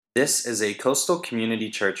This is a Coastal Community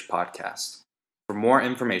Church podcast. For more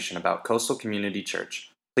information about Coastal Community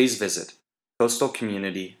Church, please visit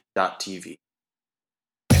coastalcommunity.tv.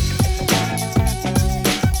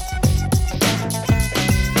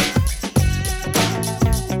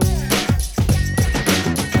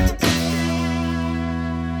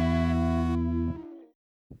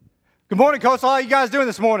 Good morning, Coastal. How are you guys doing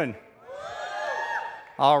this morning?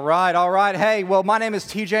 All right. Hey, well, my name is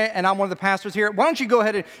TJ, and I'm one of the pastors here. Why don't you go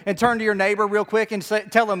ahead and turn to your neighbor real quick and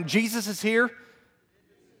tell them Jesus is here,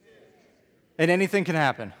 and anything can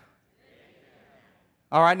happen.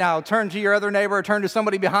 All right, now turn to your other neighbor, turn to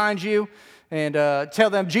somebody behind you, and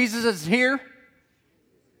tell them Jesus is here,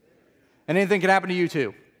 and anything can happen to you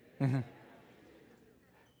too. Mm-hmm.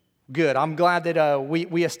 Good. I'm glad that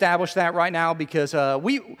we established that right now because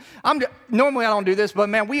normally I don't do this, but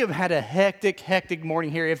man, we have had a hectic morning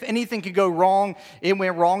here. If anything could go wrong, it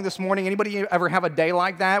went wrong this morning. Anybody ever have a day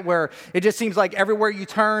like that where it just seems like everywhere you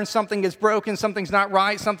turn, something is broken, something's not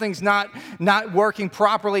right, something's not working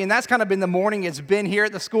properly, and that's kind of been the morning it's been here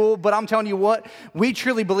at the school. But I'm telling you what, we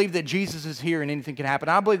truly believe that Jesus is here and anything can happen.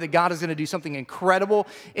 I believe that God is going to do something incredible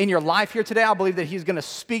in your life here today. I believe that He's going to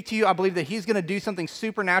speak to you. I believe that He's going to do something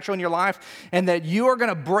supernatural in your life, and that you are going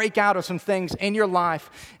to break out of some things in your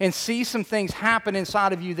life and see some things happen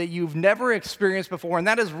inside of you that you've never experienced before. And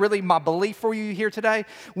that is really my belief for you here today.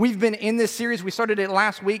 We've been in this series, we started it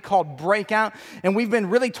last week, called Breakout, and we've been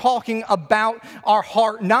really talking about our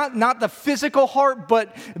heart, not the physical heart,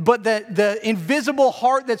 but the invisible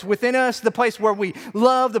heart that's within us, the place where we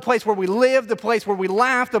love, the place where we live, the place where we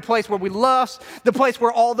laugh, the place where we lust, the place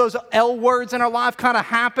where all those L words in our life kind of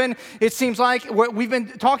happen. It seems like we've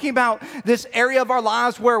been talking about this area of our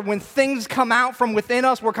lives where when things come out from within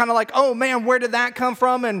us, we're kind of like, oh man, where did that come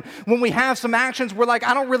from? And when we have some actions, we're like,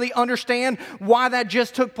 I don't really understand why that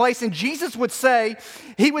just took place. And Jesus would say,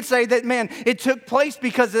 He would say that, man, it took place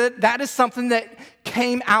because that is something that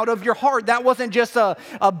came out of your heart. That wasn't just a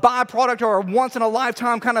byproduct or a once in a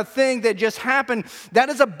lifetime kind of thing that just happened. That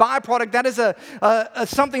is a byproduct. That is a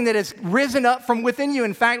something that has risen up from within you.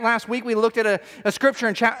 In fact, last week we looked at a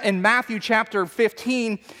scripture in Matthew chapter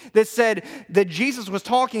 15 that said that Jesus was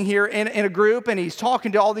talking here in a group, and He's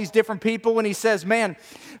talking to all these different people, and He says, man,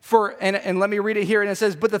 and let me read it here, and it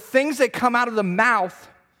says, but the things that come out of the mouth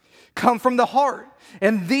come from the heart,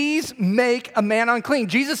 and these make a man unclean.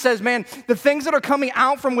 Jesus says, man, the things that are coming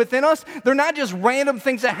out from within us, they're not just random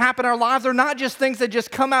things that happen in our lives. They're not just things that just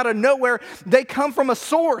come out of nowhere. They come from a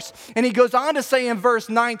source. And He goes on to say in verse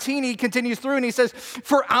 19, He continues through and He says,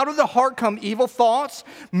 for out of the heart come evil thoughts,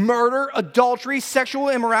 murder, adultery, sexual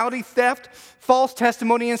immorality, theft, false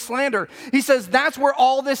testimony, and slander. He says that's where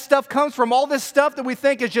all this stuff comes from. All this stuff that we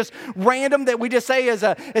think is just random, that we just say is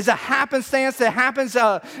a happenstance that happens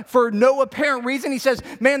for no apparent reason. He says,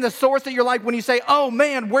 man, the source that you're like when you say, oh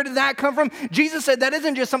man, where did that come from? Jesus said that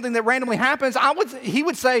isn't just something that randomly happens. He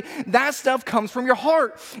would say that stuff comes from your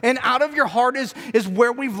heart. And out of your heart is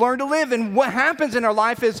where we've learned to live. And what happens in our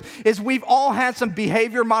life is we've all had some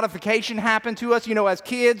behavior modification happen to us. You know, as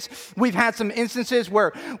kids, we've had some instances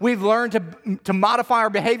where we've learned to modify our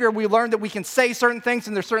behavior. We learned that we can say certain things,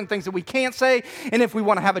 and there's certain things that we can't say. And if we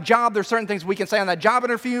want to have a job, there's certain things we can say on that job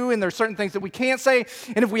interview, and there's certain things that we can't say.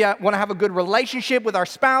 And if we want to have a good relationship with our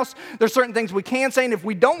spouse, there's certain things we can say. And if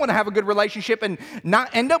we don't want to have a good relationship and not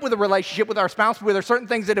end up with a relationship with our spouse, there's certain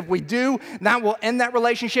things that if we do, that will end that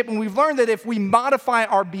relationship. And we've learned that if we modify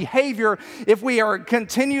our behavior, if we are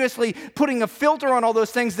continuously putting a filter on all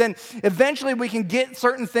those things, then eventually we can get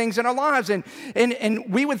certain things in our lives. And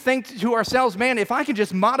we would think to ourselves, man, if I can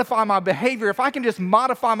just modify my behavior, if I can just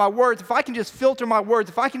modify my words, if I can just filter my words,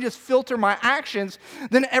 if I can just filter my actions,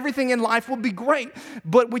 then everything in life will be great.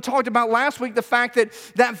 But we talked about last week the fact that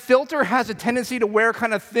filter has a tendency to wear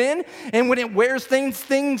kind of thin, and when it wears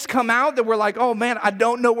things come out that we're like, oh man, I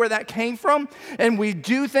don't know where that came from, and we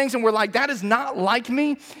do things and we're like, that is not like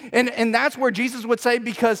me. And that's where Jesus would say,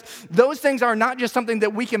 because those things are not just something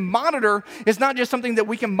that we can monitor, it's not just something that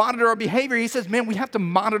we can monitor our behavior. He says, man, we have to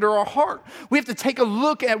monitor our heart. We have to take a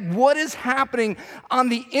look at what is happening on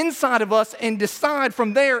the inside of us and decide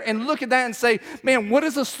from there and look at that and say, man, what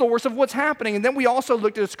is the source of what's happening? And then we also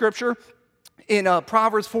looked at a scripture in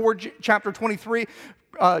Proverbs 4, chapter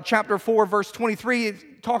 4, verse 23.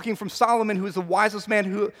 talking from Solomon, who is the wisest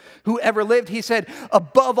man who ever lived. He said,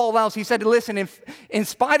 above all else, he said, listen, in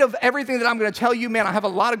spite of everything that I'm going to tell you, man, I have a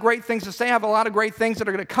lot of great things to say. I have a lot of great things that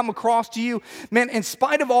are going to come across to you. Man, in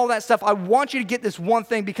spite of all that stuff, I want you to get this one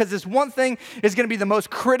thing, because this one thing is going to be the most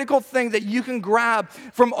critical thing that you can grab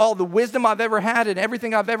from all the wisdom I've ever had and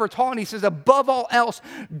everything I've ever taught. And he says, above all else,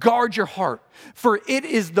 guard your heart, for it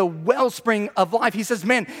is the wellspring of life. He says,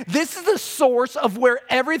 man, this is the source of where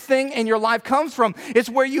everything in your life comes from. It's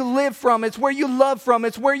where you live from. It's where you love from.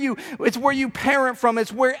 It's where you parent from.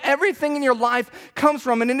 It's where everything in your life comes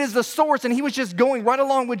from. And it is the source. And he was just going right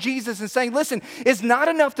along with Jesus and saying, listen, it's not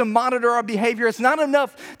enough to monitor our behavior. It's not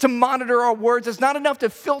enough to monitor our words. It's not enough to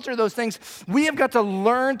filter those things. We have got to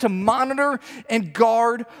learn to monitor and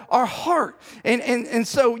guard our heart. And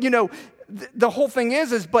so, the whole thing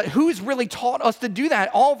is, but who's really taught us to do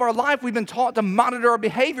that? All of our life, we've been taught to monitor our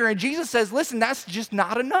behavior. And Jesus says, listen, that's just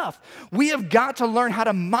not enough. We have got to learn how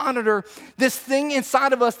to monitor this thing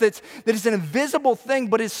inside of us that is an invisible thing,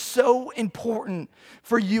 but is so important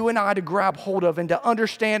for you and I to grab hold of and to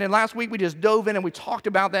understand. And last week, we just dove in and we talked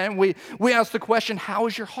about that. And we asked the question, how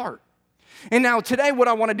is your heart? And now today what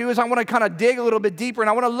I want to do is I want to kind of dig a little bit deeper, and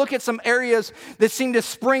I want to look at some areas that seem to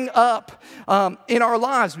spring up in our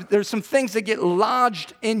lives. There's some things that get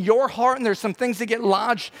lodged in your heart, and there's some things that get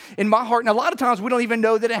lodged in my heart. And a lot of times we don't even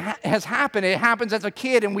know that it has happened. It happens as a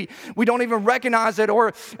kid, and we don't even recognize it.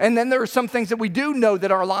 And then there are some things that we do know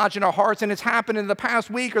that are lodged in our hearts, and it's happened in the past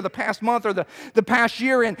week or the past month or the past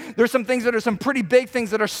year. And there's some things that are some pretty big things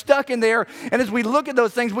that are stuck in there. And as we look at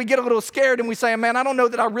those things, we get a little scared, and we say, man, I don't know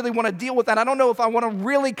that I really want to deal with that. I don't know if I want to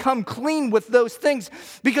really come clean with those things,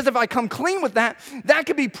 because if I come clean with that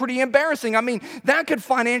could be pretty embarrassing. I mean, that could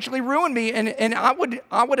financially ruin me. And I would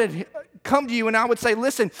come to you and I would say,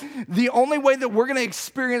 listen, the only way that we're going to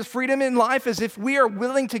experience freedom in life is if we are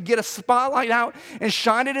willing to get a spotlight out and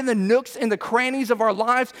shine it in the nooks and the crannies of our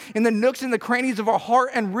lives, in the nooks and the crannies of our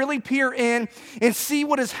heart, and really peer in and see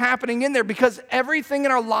what is happening in there, because everything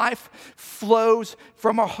in our life flows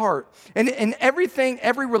from our heart. And everything,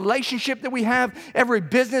 every relationship that we have, every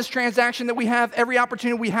business transaction that we have, every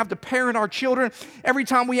opportunity we have to parent our children, every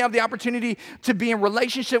time we have the opportunity to be in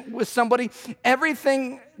relationship with somebody,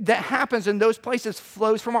 everything that happens in those places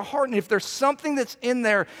flows from our heart. And if there's something that's in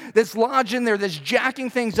there, that's lodged in there, that's jacking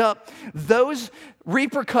things up, those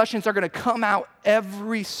repercussions are going to come out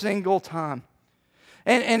every single time.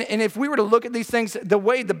 And if we were to look at these things,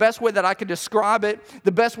 the best way that I could describe it,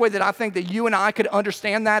 the best way that I think that you and I could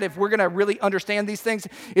understand that, if we're going to really understand these things,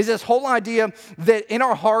 is this whole idea that in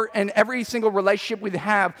our heart and every single relationship we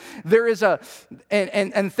have, there is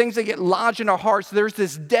and things that get lodged in our hearts, there's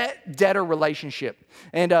this debt-debtor relationship.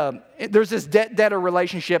 And there's this debt-debtor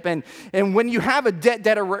relationship. And when you have a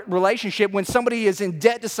debt-debtor relationship, when somebody is in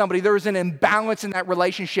debt to somebody, there is an imbalance in that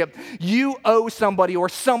relationship. You owe somebody, or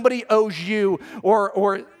somebody owes you, or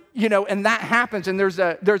and that happens, and there's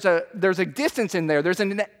a distance in there. There's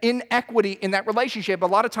an inequity in that relationship. A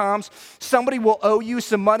lot of times, somebody will owe you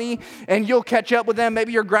some money, and you'll catch up with them.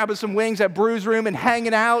 Maybe you're grabbing some wings at Brews Room and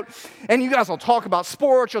hanging out, and you guys will talk about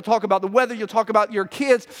sports, you'll talk about the weather, you'll talk about your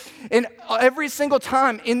kids, and every single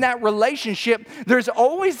time in that relationship, there's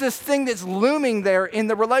always this thing that's looming there in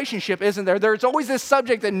the relationship, isn't there? There's always this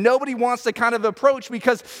subject that nobody wants to kind of approach,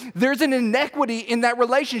 because there's an inequity in that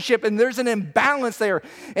relationship, and there's an imbalance there.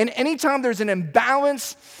 And anytime there's an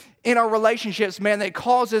imbalance in our relationships, man, that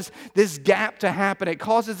causes this gap to happen. It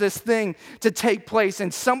causes this thing to take place,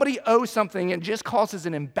 and somebody owes something. It just causes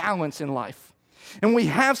an imbalance in life. And we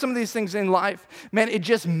have some of these things in life, man, it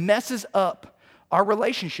just messes up our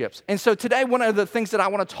relationships. And so today, one of the things that I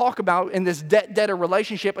want to talk about in this debt-debtor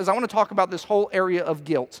relationship is I want to talk about this whole area of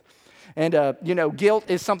guilt. And, guilt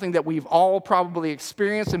is something that we've all probably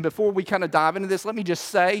experienced. And before we kind of dive into this, let me just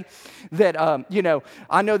say that,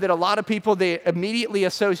 I know that a lot of people, they immediately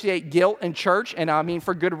associate guilt and church. And I mean,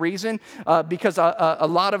 for good reason, because a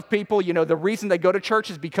lot of people, the reason they go to church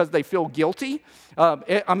is because they feel guilty.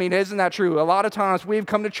 Isn't that true? A lot of times we've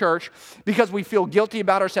come to church because we feel guilty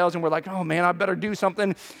about ourselves, and we're like, oh man, I better do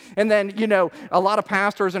something. And then, a lot of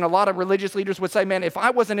pastors and a lot of religious leaders would say, man, if I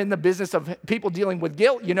wasn't in the business of people dealing with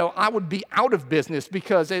guilt, I would be out of business,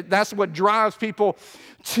 because that's what drives people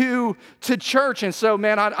to church. And so,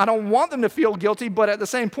 man, I don't want them to feel guilty, but at the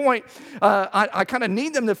same point, I kind of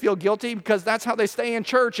need them to feel guilty, because that's how they stay in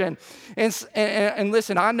church. And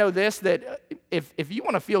listen, I know this, that if you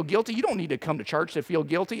want to feel guilty, you don't need to come to church to feel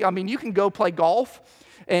guilty. I mean, you can go play golf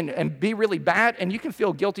and be really bad, and you can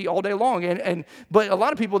feel guilty all day long. But a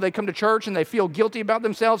lot of people, they come to church and they feel guilty about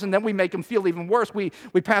themselves, and then we make them feel even worse. We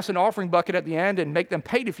pass an offering bucket at the end and make them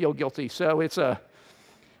pay to feel guilty. So it's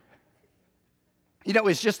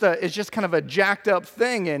it's just kind of a jacked up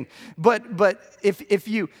thing. And but if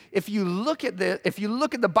you look at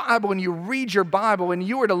the Bible and you read your Bible and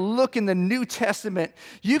you were to look in the New Testament,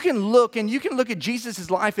 you can look at Jesus'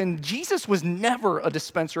 life, and Jesus was never a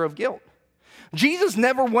dispenser of guilt. Jesus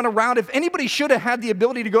never went around. If anybody should have had the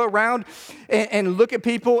ability to go around and look at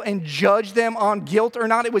people and judge them on guilt or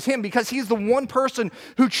not, it was him, because he's the one person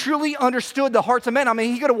who truly understood the hearts of men. I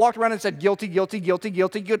mean, he could have walked around and said, guilty, guilty, guilty,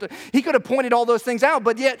 guilty, guilty. He could have pointed all those things out,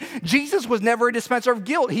 but yet Jesus was never a dispenser of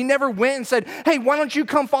guilt. He never went and said, hey, why don't you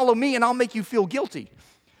come follow me and I'll make you feel guilty.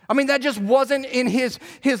 I mean, that just wasn't in his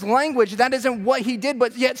language. That isn't what he did,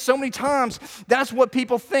 but yet so many times that's what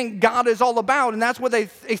people think God is all about, and that's what they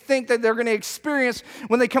think that they're going to experience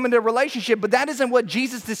when they come into a relationship, but that isn't what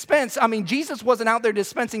Jesus dispensed. I mean, Jesus wasn't out there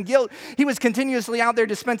dispensing guilt. He was continuously out there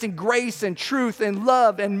dispensing grace and truth and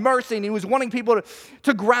love and mercy, and he was wanting people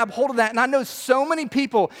to grab hold of that. And I know so many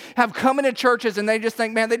people have come into churches and they just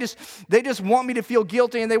think, man, they just want me to feel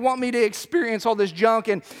guilty, and they want me to experience all this junk,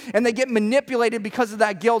 and they get manipulated because of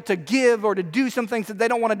that guilt to give or to do some things that they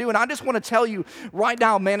don't want to do. And I just want to tell you right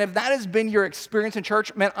now, man, if that has been your experience in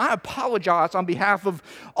church, man, I apologize on behalf of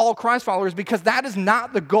all Christ followers, because that is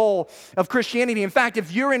not the goal of Christianity. In fact,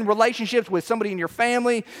 if you're in relationships with somebody in your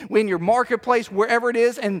family, in your marketplace, wherever it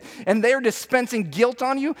is, and they're dispensing guilt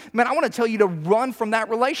on you, man, I want to tell you to run from that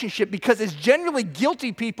relationship, because it's generally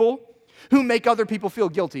guilty people who make other people feel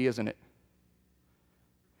guilty, isn't it?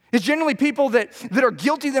 It's generally people that are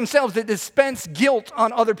guilty themselves, that dispense guilt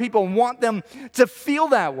on other people and want them to feel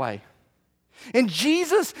that way. And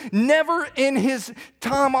Jesus, never in his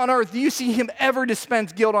time on earth do you see him ever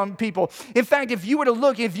dispense guilt on people. In fact, if you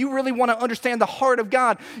really want to understand the heart of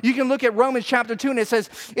God, you can look at Romans chapter 2, and it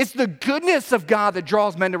says, it's the goodness of God that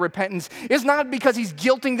draws men to repentance. It's not because he's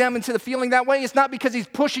guilting them into the feeling that way. It's not because he's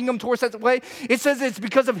pushing them towards that way. It says it's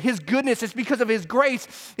because of his goodness. It's because of his grace.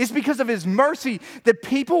 It's because of his mercy that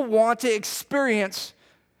people want to experience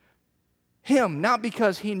him, not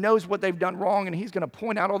because he knows what they've done wrong and he's going to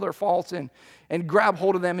point out all their faults and grab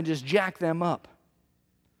hold of them and just jack them up.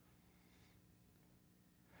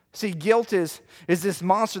 See, guilt is this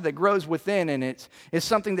monster that grows within, and it's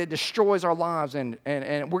something that destroys our lives, and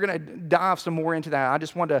we're going to dive some more into that. I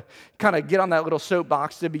just want to kind of get on that little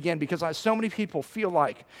soapbox to begin, because so many people feel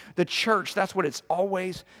like the church, that's what it's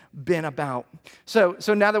always been about. So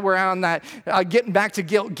now that we're on that, getting back to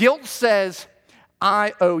guilt says,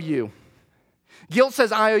 I owe you. Guilt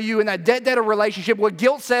says, I owe you. In that debt-debtor relationship, what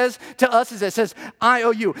guilt says to us is it says, I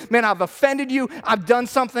owe you. Man, I've offended you. I've done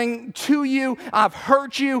something to you. I've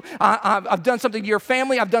hurt you. I've done something to your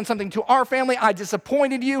family. I've done something to our family. I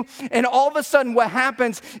disappointed you. And all of a sudden, what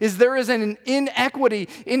happens is there is an inequity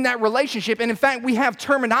in that relationship. And in fact, we have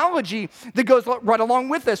terminology that goes right along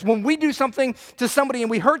with this. When we do something to somebody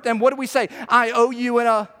and we hurt them, what do we say? I owe you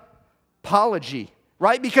an apology.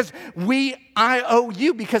 Right? Because I owe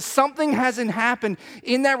you, because something hasn't happened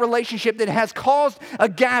in that relationship that has caused a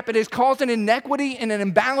gap. It has caused an inequity and an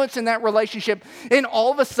imbalance in that relationship. And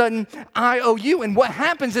all of a sudden, I owe you. And what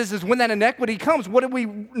happens is when that inequity comes, what do we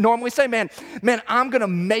normally say? Man, I'm going to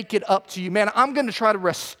make it up to you. Man, I'm going to try to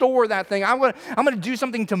restore that thing. I'm going to do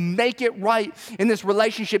something to make it right in this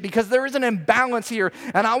relationship, because there is an imbalance here,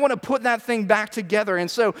 and I want to put that thing back together. And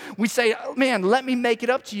so we say, man, let me make it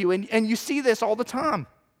up to you. And you see this all the time.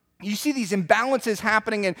 You see these imbalances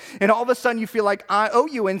happening, and all of a sudden you feel like, I owe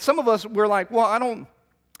you. And some of us, we're like, well, I don't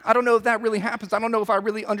know if that really happens. I don't know if I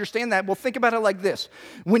really understand that. Well, think about it like this.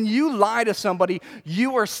 When you lie to somebody,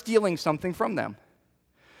 you are stealing something from them.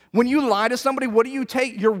 When you lie to somebody, what do you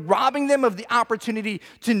take? You're robbing them of the opportunity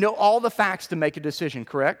to know all the facts to make a decision,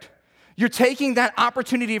 correct? You're taking that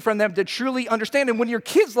opportunity from them to truly understand. And when your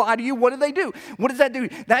kids lie to you, what do? What does that do?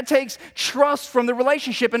 That takes trust from the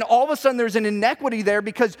relationship. And all of a sudden, there's an inequity there,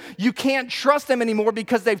 because you can't trust them anymore,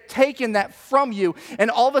 because they've taken that from you.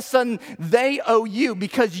 And all of a sudden, they owe you,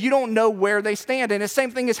 because you don't know where they stand. And the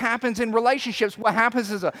same thing happens in relationships. What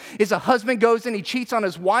happens is a husband goes and he cheats on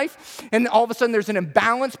his wife. And all of a sudden, there's an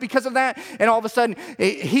imbalance because of that. And all of a sudden,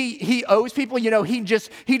 he owes people. You know, he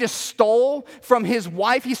just stole from his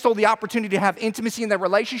wife. He stole the opportunity to have intimacy in their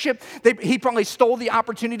relationship. He probably stole the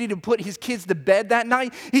opportunity to put his kids to bed that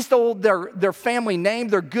night. He stole their family name,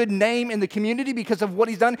 their good name in the community because of what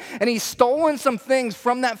he's done. And he's stolen some things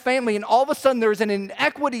from that family. And all of a sudden, there's an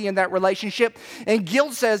inequity in that relationship. And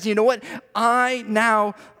guilt says, you know what? I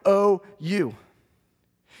now owe you.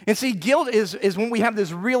 And see, guilt is when we have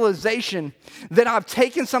this realization that I've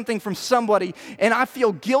taken something from somebody and I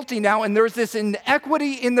feel guilty now, and there's this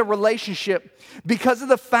inequity in the relationship because of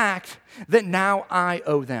the fact that now I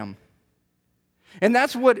owe them. And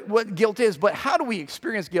that's what guilt is. But how do we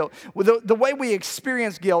experience guilt? Well, the way we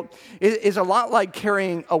experience guilt is a lot like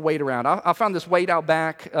carrying a weight around. I found this weight out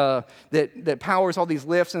back that powers all these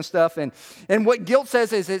lifts and stuff. And what guilt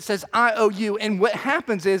says is it says, I owe you. And what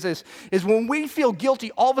happens is when we feel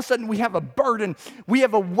guilty, all of a sudden we have a burden. We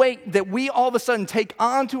have a weight that we all of a sudden take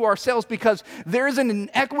onto ourselves because there is an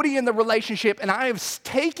inequity in the relationship. And I have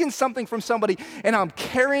taken something from somebody and I'm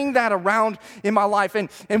carrying that around in my life.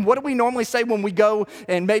 And what do we normally say when we go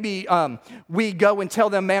and maybe we go and tell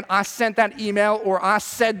them, man, I sent that email or I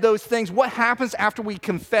said those things? What happens after we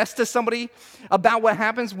confess to somebody about what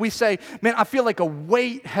happens? We say, man, I feel like a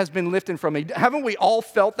weight has been lifted from me. Haven't we all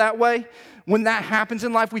felt that way? When that happens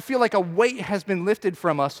in life, we feel like a weight has been lifted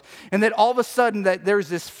from us and that all of a sudden that there's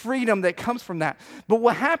this freedom that comes from that. But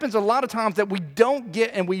what happens a lot of times that we don't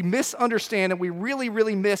get and we misunderstand and we really,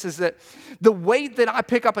 really miss is that the weight that I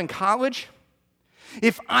pick up in college,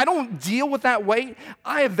 if I don't deal with that weight,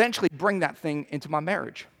 I eventually bring that thing into my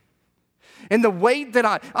marriage. And the weight that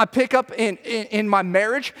I pick up in my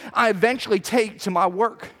marriage, I eventually take to my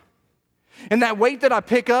work. And that weight that I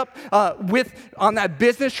pick up on that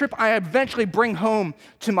business trip, I eventually bring home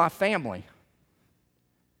to my family.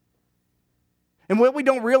 And what we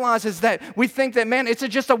don't realize is that we think that, man, it's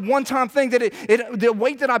just a one-time thing, that the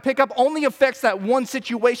weight that I pick up only affects that one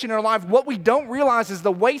situation in our life. What we don't realize is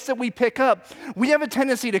the weights that we pick up, we have a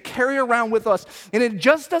tendency to carry around with us. And it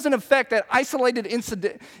just doesn't affect that isolated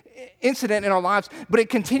incident in our lives, but it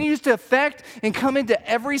continues to affect and come into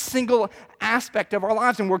every single aspect of our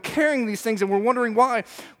lives. And we're carrying these things and we're wondering why.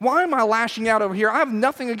 Why am I lashing out over here? I have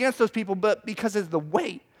nothing against those people, but because of the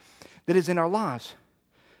weight that is in our lives.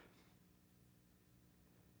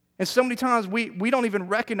 And so many times we don't even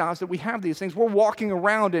recognize that we have these things. We're walking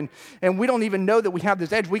around and we don't even know that we have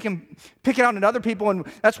this edge. We can pick it out in other people, and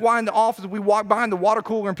that's why in the office we walk behind the water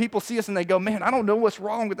cooler and people see us and they go, man, I don't know what's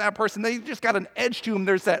wrong with that person. They just got an edge to them.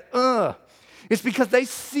 There's that, It's because they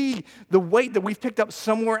see the weight that we've picked up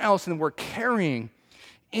somewhere else and we're carrying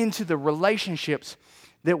into the relationships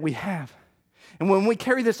that we have. And when we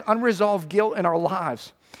carry this unresolved guilt in our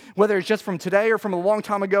lives, whether it's just from today or from a long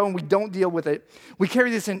time ago and we don't deal with it, we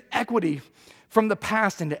carry this inequity from the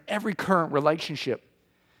past into every current relationship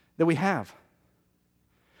that we have.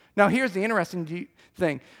 Now, here's the interesting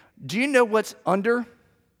thing. Do you know what's under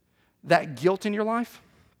that guilt in your life?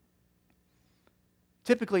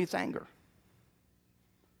 Typically, it's anger.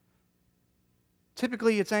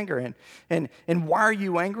 Typically, it's anger. And why are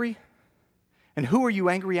you angry? And who are you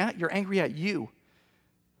angry at? You're angry at you.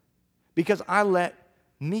 Because I let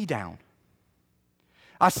me down.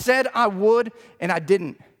 I said I would, and I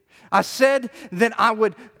didn't. I said that I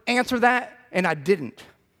would answer that, and I didn't.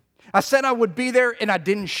 I said I would be there, and I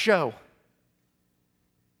didn't show.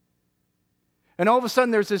 And all of a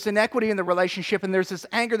sudden, there's this inequity in the relationship, and there's this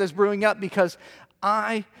anger that's brewing up because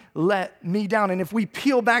I let me down. And if we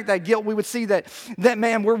peel back that guilt, we would see that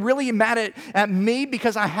man, we're really mad at me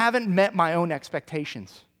because I haven't met my own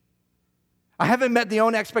expectations. I haven't met the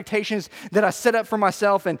own expectations that I set up for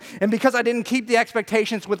myself, and because I didn't keep the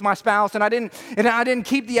expectations with my spouse, and I didn't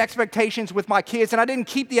keep the expectations with my kids, and I didn't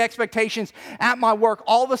keep the expectations at my work,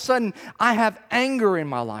 all of a sudden I have anger in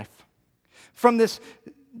my life from this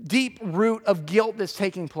deep root of guilt that's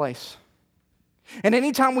taking place. And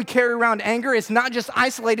anytime we carry around anger, it's not just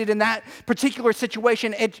isolated in that particular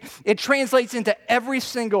situation. It translates into every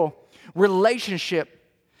single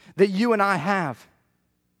relationship that you and I have.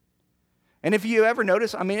 And if you ever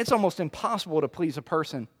notice, it's almost impossible to please a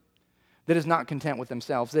person that is not content with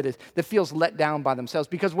themselves, that feels let down by themselves.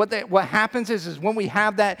 Because what happens is when we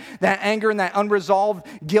have that anger and that unresolved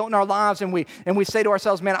guilt in our lives, and we say to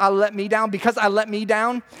ourselves, man, I let me down. Because I let me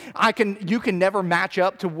down, you can never match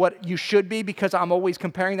up to what you should be, because I'm always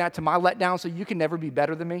comparing that to my letdown, so you can never be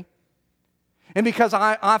better than me. And because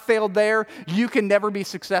I failed there, you can never be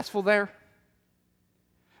successful there.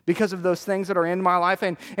 Because of those things that are in my life.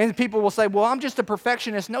 And people will say, well, I'm just a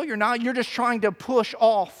perfectionist. No, you're not. You're just trying to push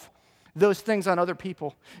off those things on other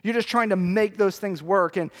people. You're just trying to make those things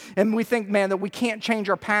work. And we think, man, that we can't change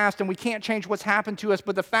our past and we can't change what's happened to us.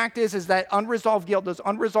 But the fact is that unresolved guilt, those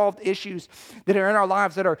unresolved issues that are in our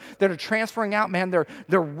lives that are transferring out, man,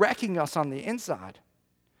 they're wrecking us on the inside.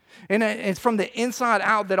 And it's from the inside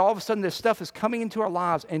out that all of a sudden this stuff is coming into our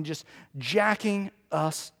lives and just jacking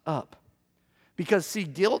us up. Because, see,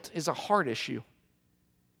 guilt is a heart issue.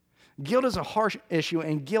 Guilt is a heart issue,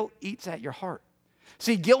 and guilt eats at your heart.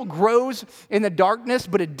 See, guilt grows in the darkness,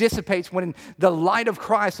 but it dissipates when the light of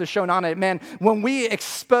Christ is shown on it. Man, when we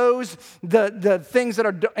expose the things that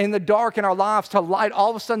are in the dark in our lives to light, all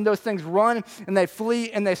of a sudden those things run and they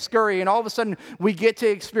flee and they scurry, and all of a sudden we get to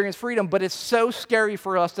experience freedom. But it's so scary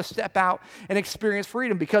for us to step out and experience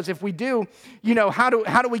freedom, because if we do, how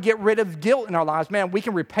do we get rid of guilt in our lives? Man, we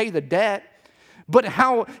can repay the debt. But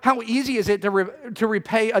how easy is it to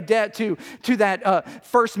repay a debt to that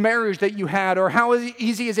first marriage that you had? Or how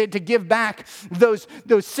easy is it to give back those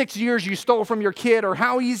 6 years you stole from your kid? Or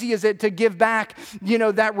how easy is it to give back,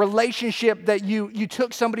 that relationship that you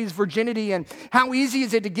took somebody's virginity? And how easy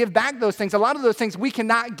is it to give back those things? A lot of those things we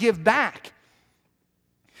cannot give back.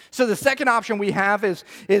 So the second option we have is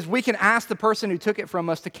we can ask the person who took it from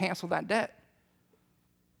us to cancel that debt.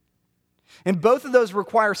 And both of those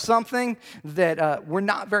require something that we're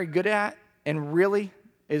not very good at, and really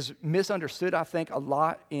is misunderstood, I think, a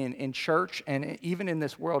lot in church and even in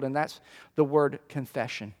this world, and that's the word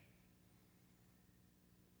confession.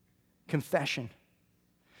 Confession.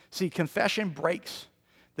 See, confession breaks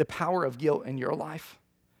the power of guilt in your life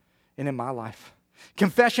and in my life.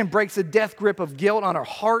 Confession breaks the death grip of guilt on our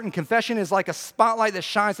heart, and confession is like a spotlight that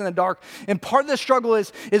shines in the dark. And part of the struggle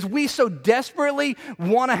is we so desperately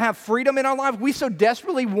want to have freedom in our life. We so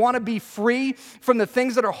desperately want to be free from the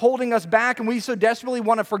things that are holding us back, and we so desperately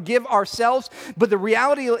want to forgive ourselves. But the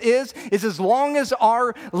reality is as long as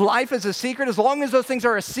our life is a secret, as long as those things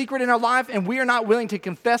are a secret in our life and we are not willing to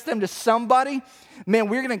confess them to somebody, man,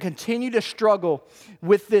 we're going to continue to struggle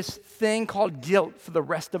with this thing called guilt for the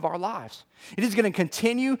rest of our lives. It is going to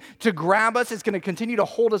continue to grab us. It's going to continue to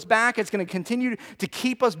hold us back. It's going to continue to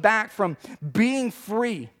keep us back from being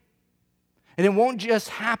free. And it won't just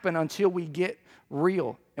happen until we get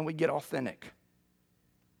real and we get authentic.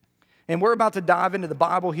 And we're about to dive into the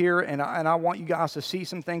Bible here, and I want you guys to see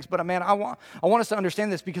some things. But man, I want us to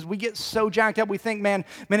understand this, because we get so jacked up. We think, man,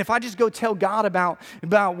 if I just go tell God about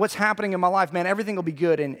what's happening in my life, man, everything will be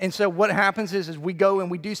good. And so what happens is we go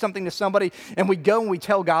and we do something to somebody, and we go and we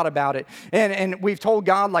tell God about it. And we've told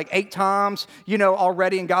God like 8 times,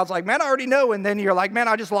 already. And God's like, man, I already know. And then you're like, man,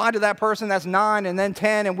 I just lied to that person. That's 9 and then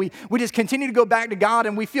 10. And we just continue to go back to God,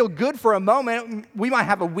 and we feel good for a moment. We might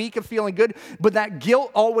have a week of feeling good, but that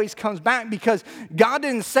guilt always comes back, because God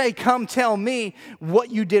didn't say, come tell me what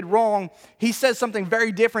you did wrong. He says something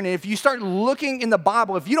very different. And if you start looking in the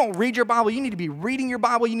Bible, if you don't read your Bible, you need to be reading your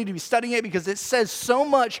Bible. You need to be studying it, because it says so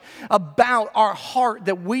much about our heart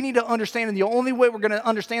that we need to understand. And the only way we're going to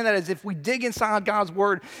understand that is if we dig inside God's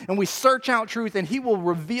word and we search out truth, and he will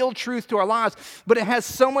reveal truth to our lives. But it has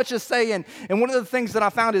so much to say. And one of the things that I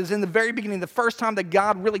found is in the very beginning, the first time that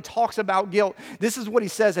God really talks about guilt, this is what he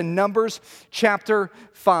says in Numbers chapter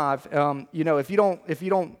 5. If you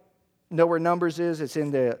don't know where Numbers is, it's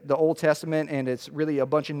in the Old Testament, and it's really a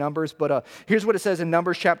bunch of numbers. But here's what it says in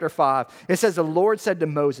Numbers chapter 5. It says, the Lord said to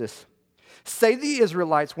Moses, say to the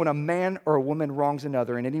Israelites, when a man or a woman wrongs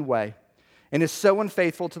another in any way and is so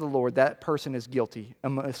unfaithful to the Lord, that person is guilty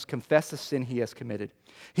and must confess the sin he has committed.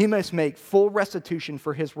 He must make full restitution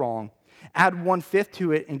for his wrong, add 1/5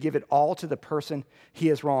 to it, and give it all to the person he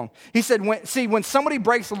has wronged. He said, when somebody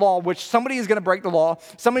breaks the law, which somebody is going to break the law,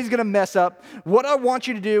 somebody's going to mess up, what I want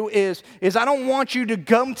you to do is I don't want you to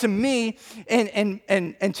come to me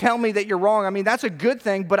and tell me that you're wrong. I mean, that's a good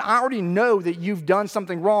thing, but I already know that you've done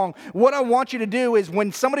something wrong. What I want you to do is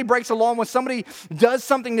when somebody breaks the law, when somebody does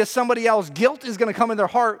something to somebody else, guilt is going to come in their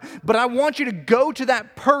heart, but I want you to go to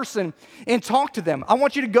that person and talk to them. I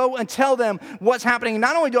want you to go and tell them what's happening. And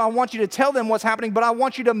not only do I want you to tell them what's happening, but I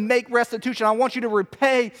want you to make restitution. I want you to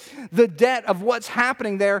repay the debt of what's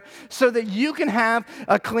happening there, so that you can have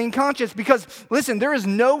a clean conscience. Because listen, there is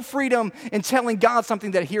no freedom in telling God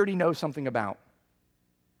something that he already knows something about.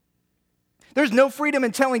 There's no freedom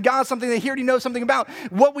in telling God something that he already knows something about.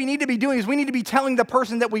 What we need to be doing is we need to be telling the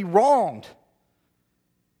person that we wronged.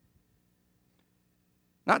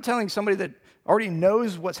 Not telling somebody that already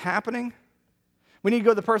knows what's happening. We need to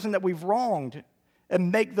go to the person that we've wronged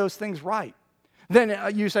and make those things right.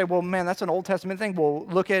 Then you say, well, man, that's an Old Testament thing. Well,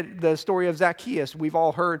 look at the story of Zacchaeus. We've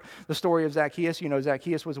all heard the story of Zacchaeus.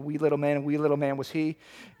 Zacchaeus was a wee little man, and wee little man was he.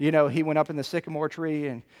 He went up in the sycamore tree,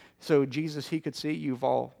 and so Jesus, he could see.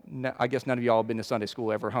 I guess none of y'all have been to Sunday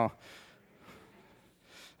school ever, huh?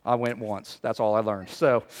 I went once. That's all I learned.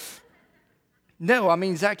 So No, I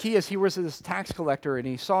mean, Zacchaeus, he was this tax collector, and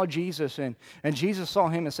he saw Jesus, and Jesus saw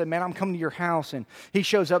him and said, man, I'm coming to your house. And he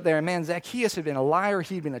shows up there, and man, Zacchaeus had been a liar.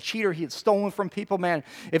 He'd been a cheater. He had stolen from people, man.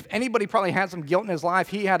 If anybody probably had some guilt in his life,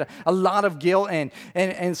 he had a lot of guilt,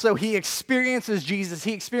 and so he experiences Jesus.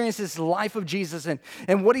 He experiences the life of Jesus,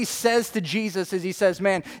 and what he says to Jesus is he says,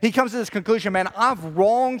 man, he comes to this conclusion, man, I've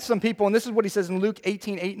wronged some people, and this is what he says in Luke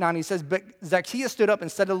 18:8-9. He says, but Zacchaeus stood up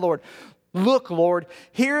and said to the Lord, look, Lord,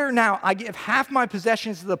 here now I give half my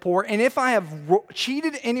possessions to the poor, and if I have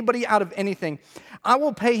cheated anybody out of anything, I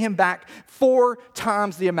will pay him back 4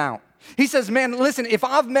 times the amount. He says, man, listen, if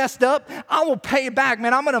I've messed up, I will pay it back,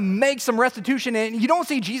 man. I'm going to make some restitution. And you don't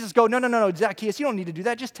see Jesus go, no, Zacchaeus, you don't need to do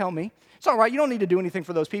that. Just tell me. It's all right. You don't need to do anything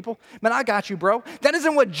for those people. Man, I got you, bro. That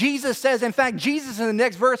isn't what Jesus says. In fact, Jesus in the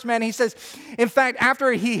next verse, man, he says, in fact,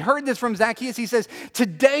 after he heard this from Zacchaeus, he says,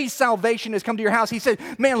 today salvation has come to your house. He said,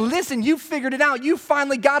 man, listen, you figured it out. You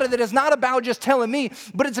finally got it. That it's not about just telling me,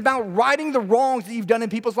 but it's about righting the wrongs that you've done in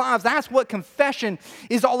people's lives. That's what confession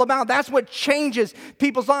is all about. That's what changes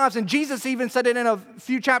people's lives. And Jesus even said it in a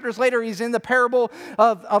few chapters later. He's in the parable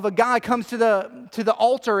of a guy comes to the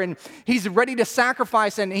altar, and he's ready to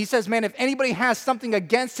sacrifice. And he says, man, if anybody has something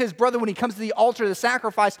against his brother when he comes to the altar to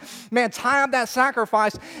sacrifice, man, tie up that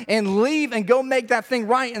sacrifice and leave and go make that thing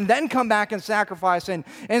right and then come back and sacrifice. And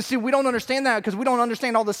see, we don't understand that because we don't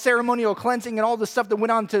understand all the ceremonial cleansing and all the stuff that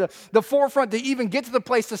went on to the forefront to even get to the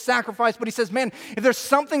place to sacrifice. But he says, man, if there's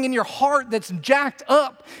something in your heart that's jacked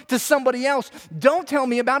up to somebody else, don't tell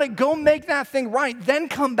me about it. Go make that thing right. Then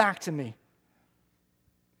come back to me.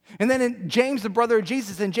 And then in James, the brother of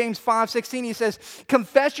Jesus, in James 5:16, he says,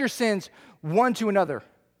 confess your sins one to another.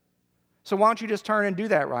 So why don't you just turn and do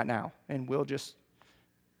that right now? And we'll just,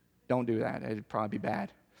 don't do that. It'd probably be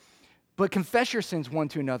bad. But confess your sins one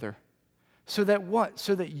to another. So that what?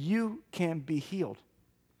 So that you can be healed.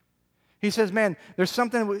 He says, man, there's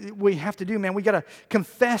something we have to do, man. We got to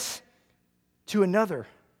confess to another.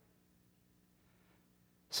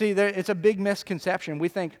 See, it's a big misconception. We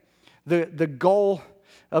think the goal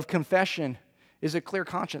of confession is a clear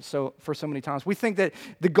conscience. So for so many times, we think that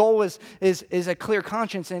the goal is a clear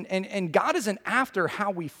conscience, and God isn't after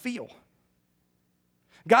how we feel.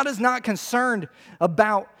 God is not concerned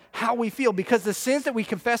about how we feel, because the sins that we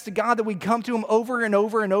confess to God, that we come to Him over and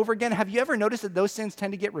over and over again, have you ever noticed that those sins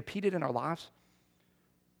tend to get repeated in our lives?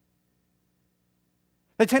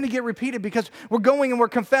 They tend to get repeated because we're going and we're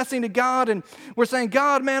confessing to God and we're saying,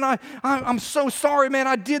 God, man, I'm so sorry, man,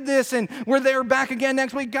 I did this. And we're there back again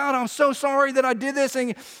next week. God, I'm so sorry that I did this.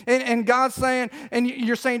 And God's saying, and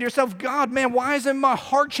you're saying to yourself, God, man, why isn't my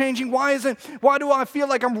heart changing? Why do I feel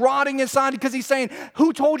like I'm rotting inside? Because He's saying,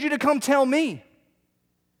 who told you to come tell me?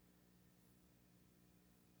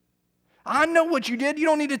 I know what you did. You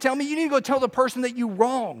don't need to tell me. You need to go tell the person that you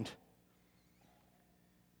wronged.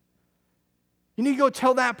 You need to go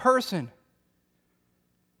tell that person.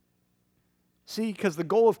 See, because the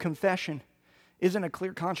goal of confession isn't a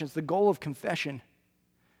clear conscience. The goal of confession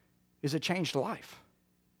is a changed life.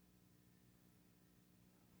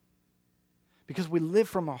 Because we live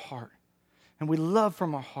from our heart, and we love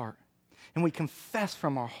from our heart, and we confess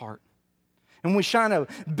from our heart. And we shine a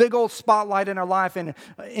big old spotlight in our life and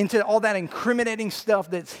into all that incriminating stuff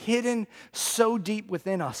that's hidden so deep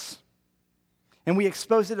within us. And we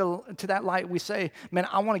expose it to that light. We say, man,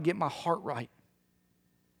 I want to get my heart right.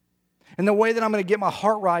 And the way that I'm going to get my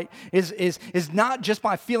heart right is not just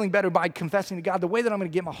by feeling better, by confessing to God. The way that I'm going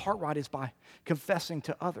to get my heart right is by confessing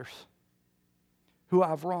to others who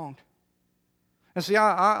I've wronged. And see,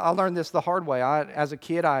 I learned this the hard way. As a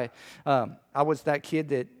kid, I was that kid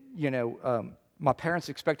that, my parents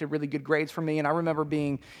expected really good grades from me, and I remember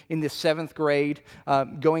being in the 7th grade,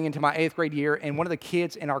 going into my 8th grade year, and one of the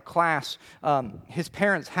kids in our class, his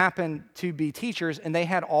parents happened to be teachers, and they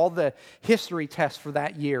had all the history tests for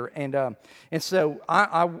that year, and so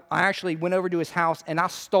I actually went over to his house, and I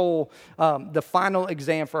stole the final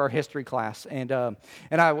exam for our history class, and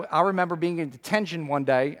I remember being in detention one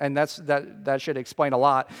day, and that should explain a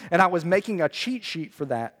lot, and I was making a cheat sheet for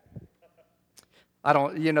that.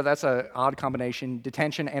 That's an odd combination,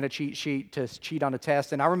 detention and a cheat sheet to cheat on a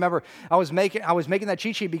test. And I remember I was making that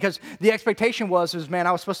cheat sheet because the expectation was, man,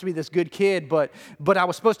 I was supposed to be this good kid, but I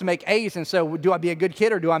was supposed to make A's. And so do I be a good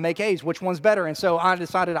kid or do I make A's? Which one's better? And so I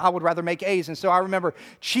decided I would rather make A's. And so I remember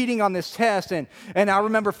cheating on this test, and I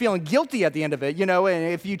remember feeling guilty at the end of it,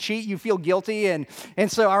 and if you cheat, you feel guilty. And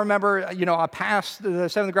so I remember, I passed the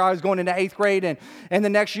 7th grade, I was going into 8th grade, and the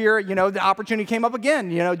next year, the opportunity came up again.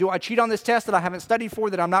 Do I cheat on this test that I haven't study for,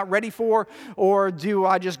 that I'm not ready for, or do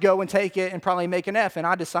I just go and take it and probably make an F? And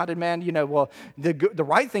I decided, man, well, the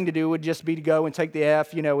right thing to do would just be to go and take the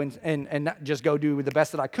F, and not just go do the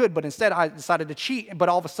best that I could. But instead, I decided to cheat. But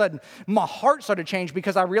all of a sudden, my heart started to change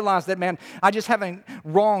because I realized that, man, I just haven't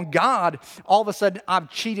wronged God. All of a sudden, I've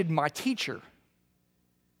cheated my teacher.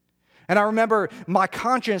 And I remember my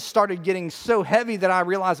conscience started getting so heavy that I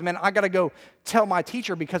realized, man, I got to go tell my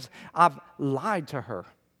teacher because I've lied to her.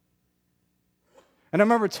 And I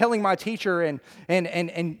remember telling my teacher and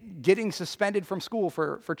getting suspended from school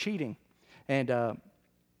for cheating. And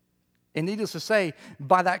needless to say,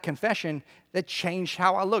 by that confession, that changed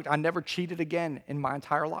how I looked. I never cheated again in my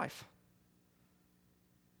entire life.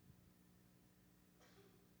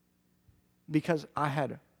 Because I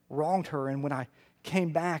had wronged her, and when I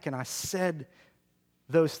came back and I said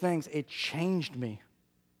those things, it changed me.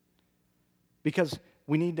 Because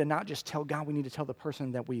we need to not just tell God, we need to tell the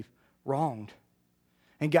person that we've wronged.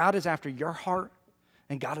 And God is after your heart,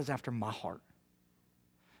 and God is after my heart.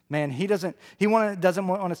 Man, He doesn't want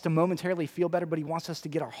us to momentarily feel better, but He wants us to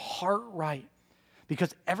get our heart right.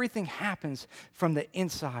 Because everything happens from the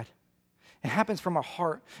inside. It happens from our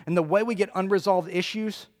heart. And the way we get unresolved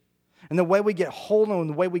issues, and the way we get whole and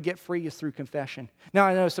the way we get free is through confession. Now,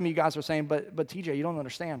 I know some of you guys are saying, but TJ, you don't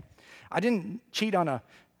understand. I didn't cheat on a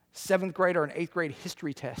 7th grade or an 8th grade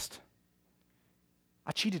history test.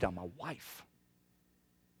 I cheated on my wife.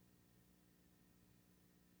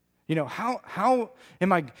 How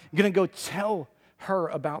am I going to go tell her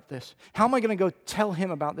about this? How am I going to go tell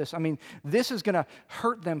him about this? I mean, this is going to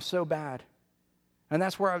hurt them so bad. And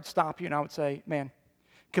that's where I would stop you and I would say, man,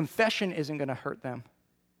 confession isn't going to hurt them.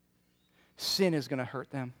 Sin is going to hurt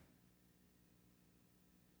them.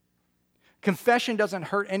 Confession doesn't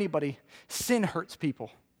hurt anybody. Sin hurts people.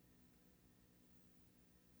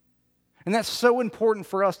 And that's so important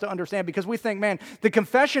for us to understand because we think, man, the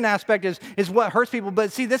confession aspect is what hurts people.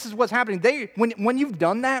 But see, this is what's happening. When you've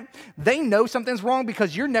done that, they know something's wrong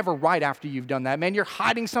because you're never right after you've done that. Man, you're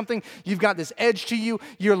hiding something. You've got this edge to you.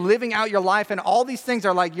 You're living out your life. And all these things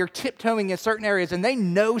are like you're tiptoeing in certain areas. And they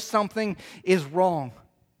know something is wrong.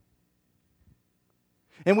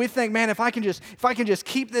 And we think, man, if I can just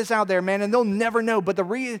keep this out there, man, and they'll never know. But the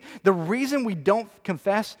reason we don't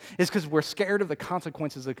confess is because we're scared of the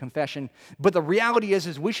consequences of confession. But the reality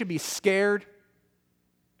is we should be scared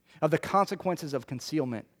of the consequences of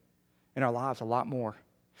concealment in our lives a lot more.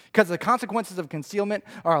 Because the consequences of concealment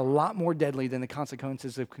are a lot more deadly than the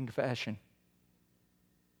consequences of confession.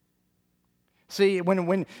 See,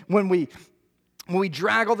 when we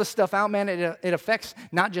drag all this stuff out, man, it affects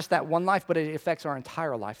not just that one life, but it affects our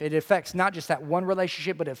entire life. It affects not just that one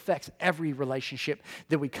relationship, but it affects every relationship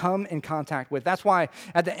that we come in contact with. That's why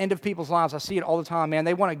at the end of people's lives, I see it all the time, man.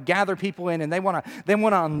 They want to gather people in, and they want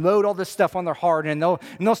to unload all this stuff on their heart, and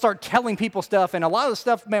they'll start telling people stuff. And a lot of the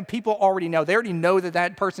stuff, man, people already know. They already know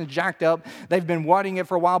that person's jacked up. They've been wanting it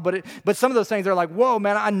for a while, but some of those things, they're like, whoa,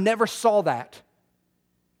 man, I never saw that.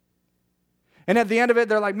 And at the end of it,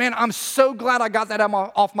 they're like, man, I'm so glad I got that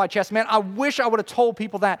off my chest. Man, I wish I would have told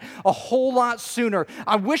people that a whole lot sooner.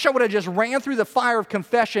 I wish I would have just ran through the fire of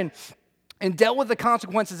confession and dealt with the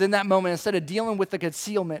consequences in that moment instead of dealing with the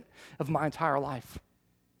concealment of my entire life.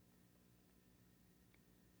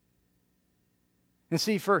 And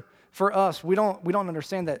see, for us, we don't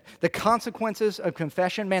understand that the consequences of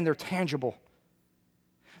confession, man, they're tangible.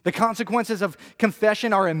 The consequences of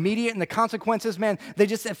confession are immediate, and the consequences, man, they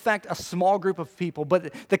just affect a small group of people.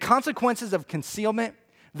 But the consequences of concealment,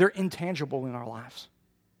 they're intangible in our lives.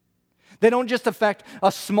 They don't just affect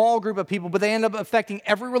a small group of people, but they end up affecting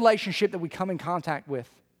every relationship that we come in contact with.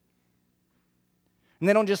 And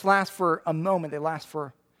they don't just last for a moment, they last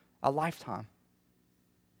for a lifetime.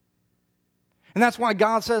 And that's why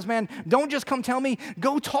God says, man, don't just come tell me.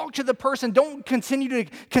 Go talk to the person. Don't continue to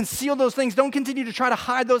conceal those things. Don't continue to try to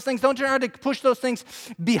hide those things. Don't try to push those things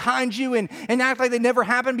behind you and act like they never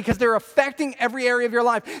happened because they're affecting every area of your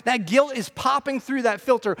life. That guilt is popping through that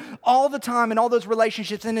filter all the time in all those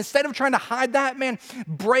relationships. And instead of trying to hide that, man,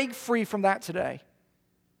 break free from that today.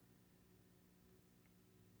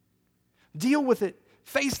 Deal with it.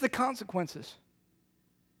 Face the consequences.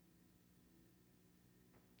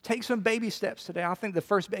 Take some baby steps today. I think the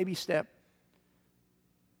first baby step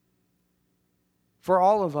for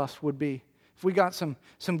all of us would be, if we got some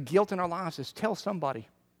guilt in our lives, is tell somebody.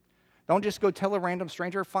 Don't just go tell a random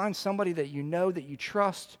stranger. Find somebody that you know, that you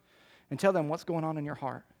trust, and tell them what's going on in your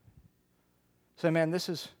heart. Say, man, this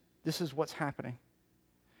is what's happening.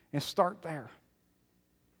 And start there.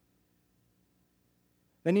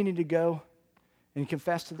 Then you need to go and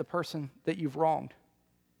confess to the person that you've wronged.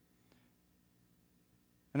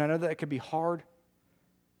 And I know that it could be hard,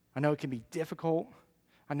 I know it can be difficult.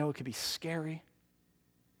 I know it can be scary.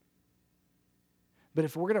 But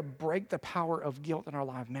if we're going to break the power of guilt in our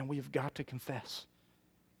life, man, we've got to confess.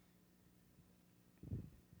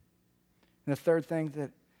 And the third thing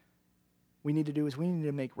that we need to do is we need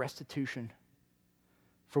to make restitution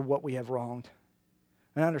for what we have wronged.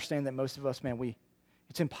 And I understand that most of us, man,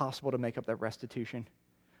 it's impossible to make up that restitution.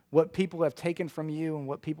 What people have taken from you and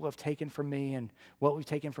what people have taken from me and what we've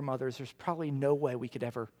taken from others, there's probably no way we could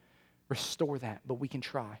ever restore that, but we can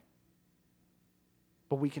try.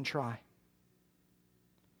 But we can try.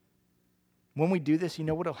 When we do this, you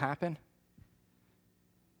know what will happen?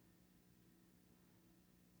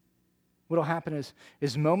 What will happen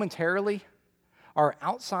is momentarily, our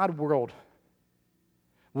outside world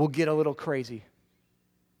will get a little crazy.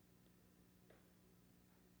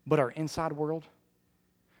 But our inside world,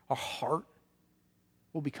 our heart,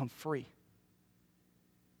 will become free.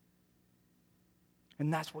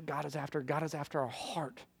 And that's what God is after. God is after our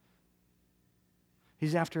heart.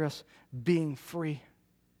 He's after us being free.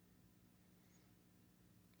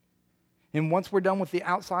 And once we're done with the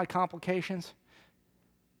outside complications,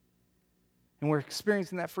 and we're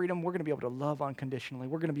experiencing that freedom, we're going to be able to love unconditionally.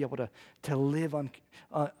 We're going to be able to live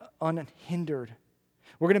unhindered.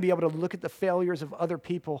 We're going to be able to look at the failures of other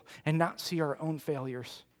people and not see our own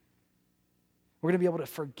failures. We're going to be able to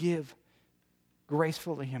forgive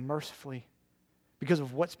gracefully and mercifully because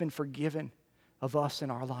of what's been forgiven of us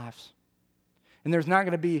in our lives. And there's not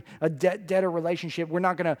going to be a debtor relationship. We're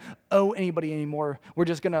not going to owe anybody anymore. We're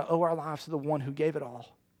just going to owe our lives to the one who gave it all.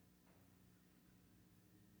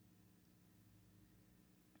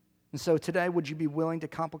 And so today, would you be willing to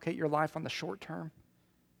complicate your life on the short term?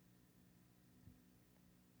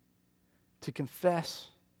 To confess,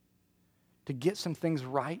 to get some things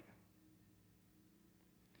right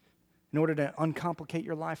in order to uncomplicate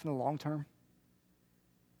your life in the long term?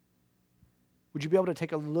 Would you be able to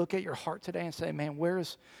take a look at your heart today and say, man,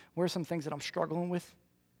 where's some things that I'm struggling with?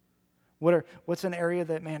 What's an area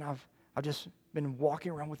that, man, I've just been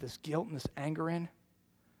walking around with this guilt and this anger in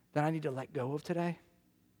that I need to let go of today?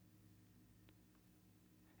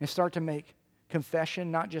 And start to make confession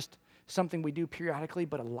not just something we do periodically,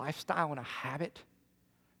 but a lifestyle and a habit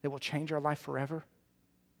that will change our life forever.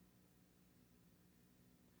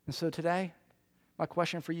 And so today, my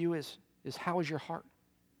question for you is how is your heart?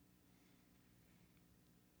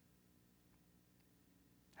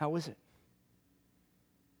 How is it?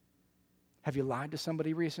 Have you lied to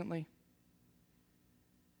somebody recently?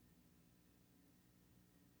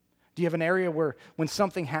 Do you have an area where when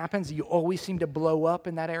something happens, you always seem to blow up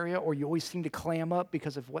in that area, or you always seem to clam up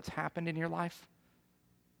because of what's happened in your life?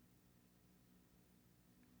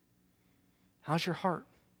 How's your heart?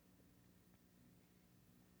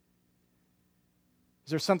 Is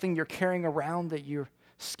there something you're carrying around that you're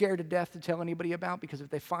scared to death to tell anybody about because if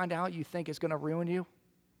they find out, you think it's going to ruin you?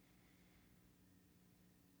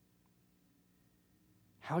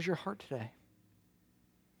 How's your heart today?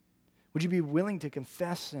 Would you be willing to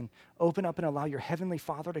confess and open up and allow your Heavenly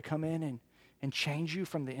Father to come in and change you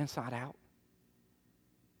from the inside out?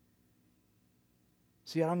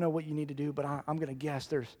 See, I don't know what you need to do, but I'm going to guess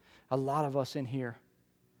there's a lot of us in here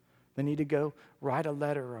that need to go write a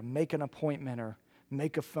letter or make an appointment or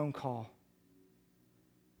make a phone call.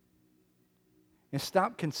 And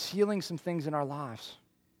stop concealing some things in our lives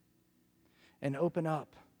and open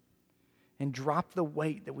up and drop the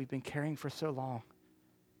weight that we've been carrying for so long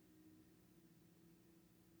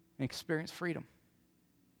and experience freedom.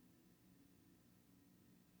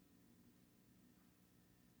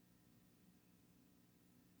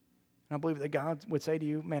 And I believe that God would say to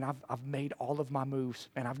you, man, I've made all of my moves,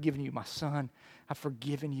 and I've given you my son. I've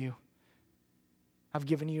forgiven you. I've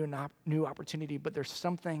given you a new opportunity, but there's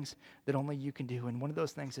some things that only you can do, and one of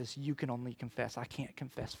those things is you can only confess. I can't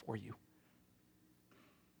confess for you.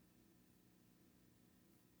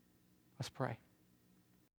 Let's pray.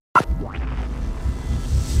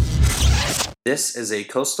 This is a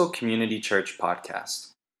Coastal Community Church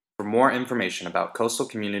podcast. For more information about Coastal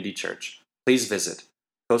Community Church, please visit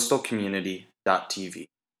coastalcommunity.tv.